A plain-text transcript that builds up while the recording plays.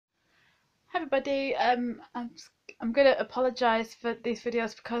everybody. I'm gonna apologise for these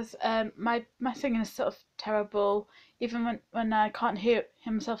videos because my singing is sort of terrible, even when I can't hear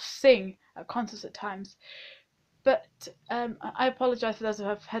himself sing at concerts at times. But I apologise for those who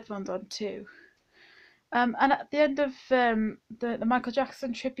have headphones on too. And at the end of the Michael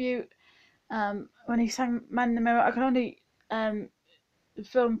Jackson tribute, when he sang "Man in the Mirror," I can only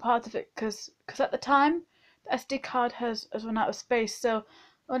film part of it because at the time the SD card has run out of space, so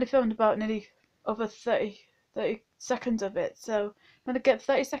I only filmed about nearly over 30 seconds of it. So I'm gonna get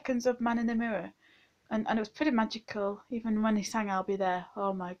 30 seconds of Man in the Mirror, and it was pretty magical. Even when he sang "I'll Be There,"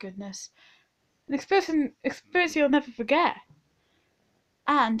 oh my goodness, an experience you'll never forget.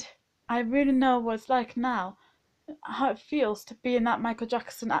 And I really know what it's like now, how it feels to be in that Michael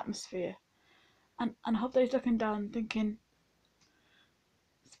Jackson atmosphere. And I hope that he's looking down thinking,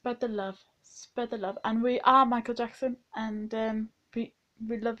 spread the love. And we are Michael Jackson, and we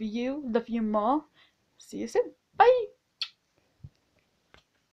love you more. See you soon. Bye.